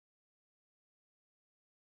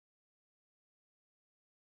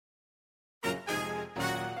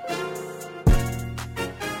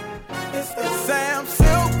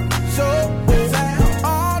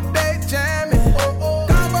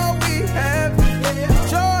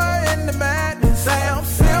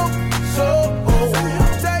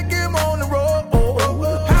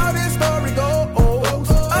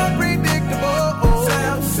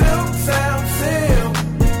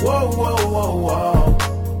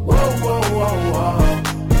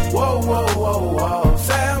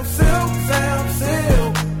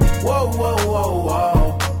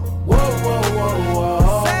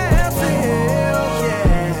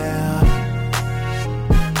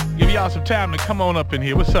time to come on up in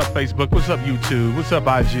here. What's up, Facebook? What's up, YouTube? What's up,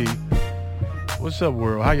 IG? What's up,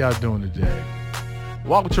 world? How y'all doing today?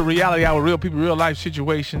 Welcome to Reality Hour, real people, real life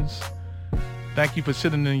situations. Thank you for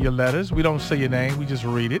sending in your letters. We don't say your name. We just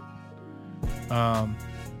read it.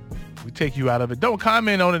 We take you out of it. Don't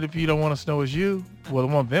comment on it if you don't want us to know it's you. Well,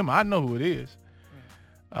 I want them. I know who it is.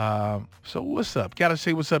 So what's up? Gotta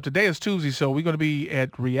say what's up. Today is Tuesday, so we're going to be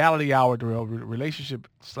at Reality Hour, the relationship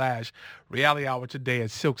 / Reality Hour today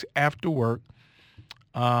at Silk's After Work.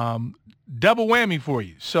 Double whammy for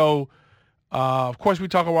you. So, of course, we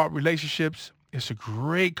talk about relationships. It's a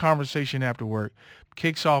great conversation after work.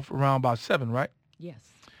 Kicks off around about 7, right? Yes.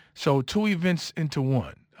 So 2 events into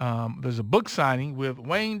one. There's a book signing with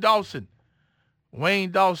Wayne Dawson.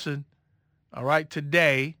 Wayne Dawson, all right,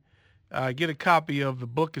 today. Get a copy of the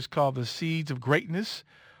book. It's called The Seeds of Greatness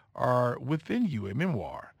Are Within You, a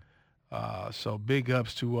memoir. So big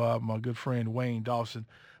ups to my good friend Wayne Dawson,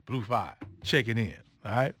 Blue 5, checking in,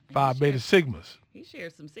 all right? Phi Beta Sigmas. He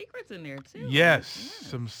shares some secrets in there, too. Yes,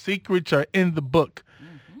 some secrets are in the book.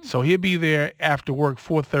 Mm-hmm. So he'll be there after work,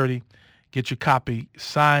 4:30. Get your copy,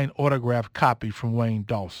 signed, autographed copy from Wayne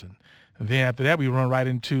Dawson. And then after that, we run right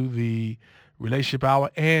into the relationship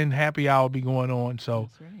hour and happy hour be going on. So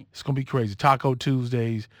right. It's going to be crazy. Taco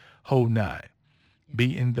Tuesdays, whole 9. Yeah.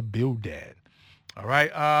 Be in the building. All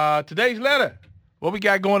right. Today's letter. What we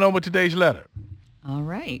got going on with today's letter? All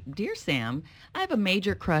right. Dear Sam, I have a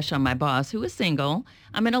major crush on my boss who is single.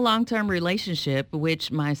 I'm in a long-term relationship,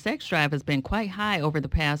 which my sex drive has been quite high over the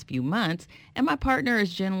past few months, and my partner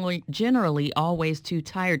is generally always too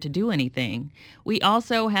tired to do anything. We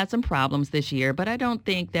also had some problems this year, but I don't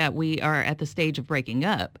think that we are at the stage of breaking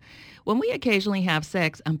up. When we occasionally have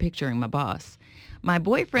sex, I'm picturing my boss. My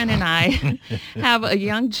boyfriend and I have a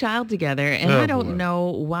young child together, and I don't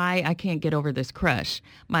know why I can't get over this crush.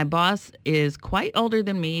 My boss is quite older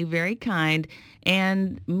than me, very kind,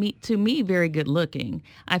 and to me, very good looking.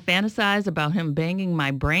 I fantasize about him banging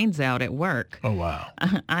my brains out at work. Oh, wow.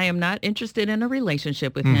 I am not interested in a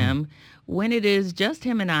relationship with him. When it is just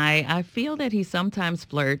him and I feel that he sometimes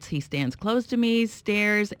flirts. He stands close to me,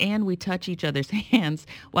 stares, and we touch each other's hands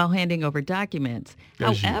while handing over documents.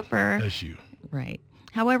 That's you. Right.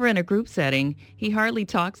 However, in a group setting, he hardly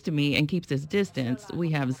talks to me and keeps his distance.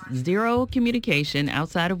 We have zero communication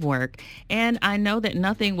outside of work, and I know that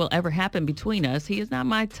nothing will ever happen between us. He is not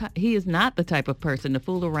the type of person to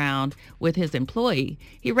fool around with his employee.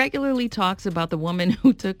 He regularly talks about the woman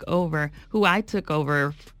who I took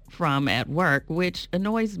over from at work, which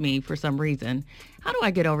annoys me for some reason. How do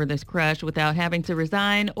I get over this crush without having to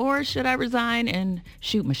resign, or should I resign and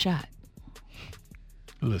shoot my shot?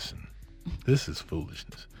 Listen. This is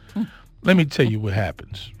foolishness. Let me tell you what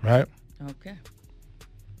happens, right? Okay.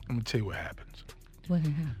 Let me tell you what happens. What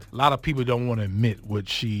happened? A lot of people don't want to admit what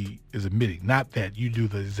she is admitting. Not that you do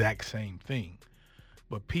the exact same thing,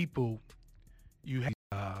 but you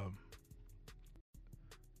have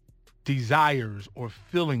desires or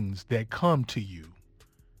feelings that come to you,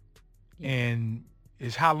 and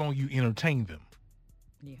it's how long you entertain them.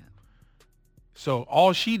 Yeah. So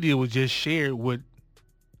all she did was just share what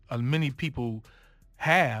many people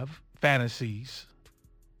have fantasies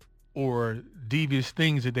or devious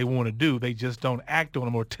things that they want to do. They just don't act on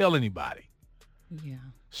them or tell anybody. Yeah.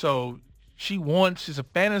 So it's a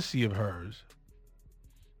fantasy of hers,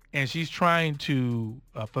 and she's trying to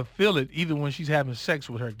fulfill it even when she's having sex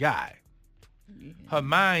with her guy. Yeah. Her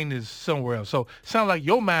mind is somewhere else. So it sounds like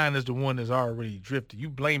your mind is the one that's already drifted. You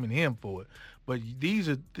blaming him for it. But these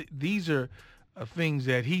are things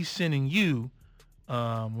that he's sending you.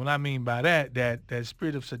 What I mean by that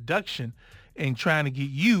spirit of seduction and trying to get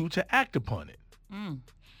you to act upon it.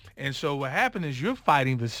 And so what happened is you're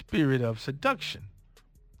fighting the spirit of seduction.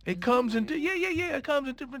 It comes into, it comes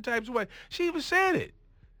in different types of ways. She even said it.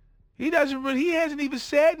 He hasn't even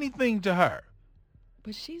said anything to her.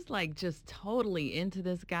 But she's like just totally into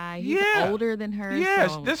this guy. He's older than her.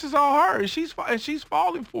 Yes, so. This is all her. She's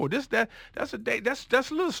falling for it. That's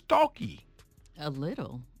a little stalky. A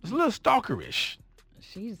little. It's a little stalkerish.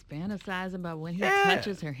 She's fantasizing about when he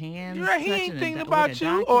touches her hands. Right, he ain't thinking about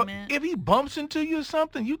you. Or if he bumps into you or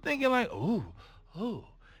something, you thinking like, oh.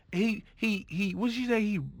 He what she say?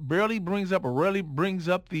 He rarely brings up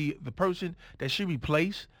the person that she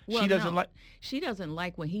replaced. Well, she doesn't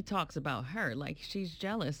like when he talks about her. Like she's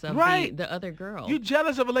jealous of the other girl. You're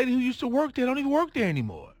jealous of a lady who used to work there, don't even work there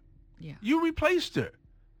anymore. Yeah. You replaced her.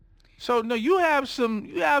 So no, you have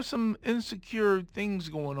some insecure things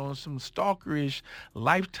going on, some stalkerish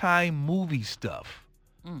Lifetime movie stuff.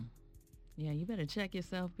 Yeah, you better check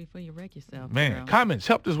yourself before you wreck yourself. Man, girl. Comments,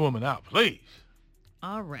 help this woman out, please.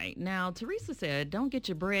 All right. Now, Teresa said, don't get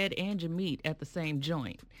your bread and your meat at the same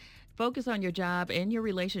joint. Focus on your job and your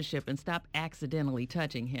relationship and stop accidentally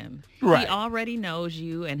touching him. Right. He already knows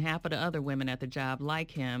you and half of the other women at the job like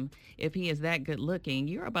him. If he is that good looking,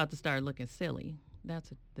 you're about to start looking silly.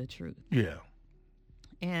 That's the truth. Yeah.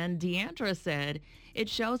 And Deandra said, it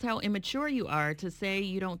shows how immature you are to say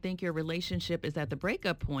you don't think your relationship is at the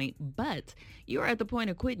breakup point, but you're at the point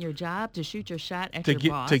of quitting your job to shoot your shot at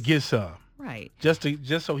your boss. To get some. Right. Just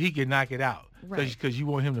so he can knock it out. Right. Because you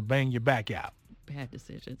want him to bang your back out. Bad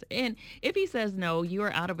decisions. And if he says no, you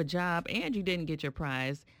are out of a job and you didn't get your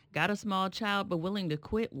prize, got a small child but willing to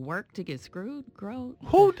quit work to get screwed,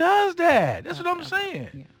 Who does that? That's what I'm saying.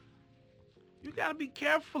 Yeah. You got to be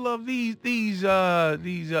careful of these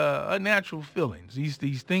unnatural feelings.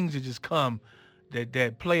 These things that just come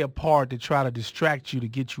that play a part to try to distract you to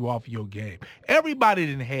get you off your game. Everybody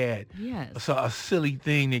done had a silly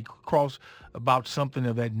thing that crossed about something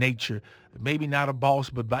of that nature. Maybe not a boss,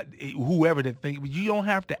 but by whoever that think. You don't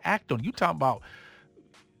have to act on it. You talking about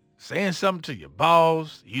saying something to your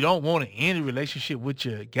boss. You don't want to end a relationship with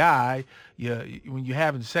your guy. When you're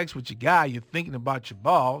having sex with your guy, you're thinking about your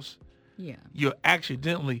boss. Yeah. You're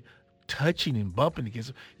accidentally touching and bumping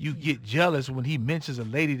against him. You get jealous when he mentions a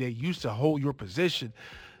lady that used to hold your position.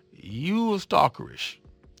 You are stalkerish.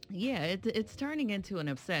 Yeah, it's turning into an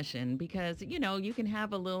obsession because, you can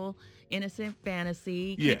have a little innocent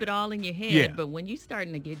fantasy, keep it all in your head, but when you're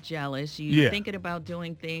starting to get jealous, you're thinking about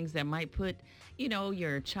doing things that might put,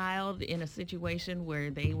 your child in a situation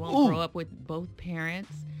where they won't grow up with both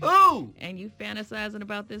parents. Ooh! And you fantasizing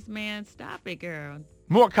about this man. Stop it, girl.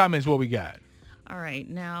 More comments, what we got? All right,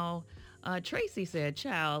 now... Tracy said,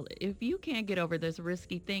 child, if you can't get over this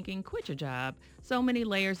risky thinking, quit your job. So many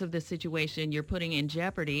layers of this situation you're putting in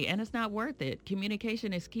jeopardy, and it's not worth it.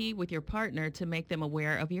 Communication is key with your partner to make them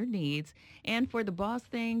aware of your needs. And for the boss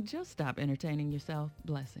thing, just stop entertaining yourself.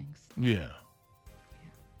 Blessings. Yeah.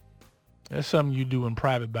 That's something you do in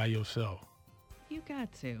private by yourself. You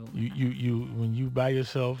got to. You when you by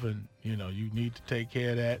yourself and, you need to take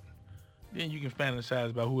care of that, then you can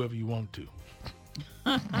fantasize about whoever you want to.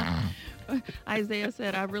 Isaiah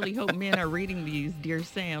said, I really hope men are reading these Dear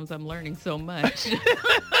Sams. I'm learning so much.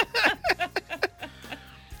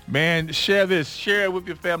 Man, share this. Share it with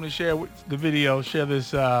your family. Share the video. Share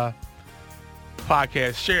this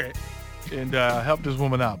podcast. Share it. And help this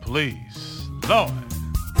woman out, please. Lord.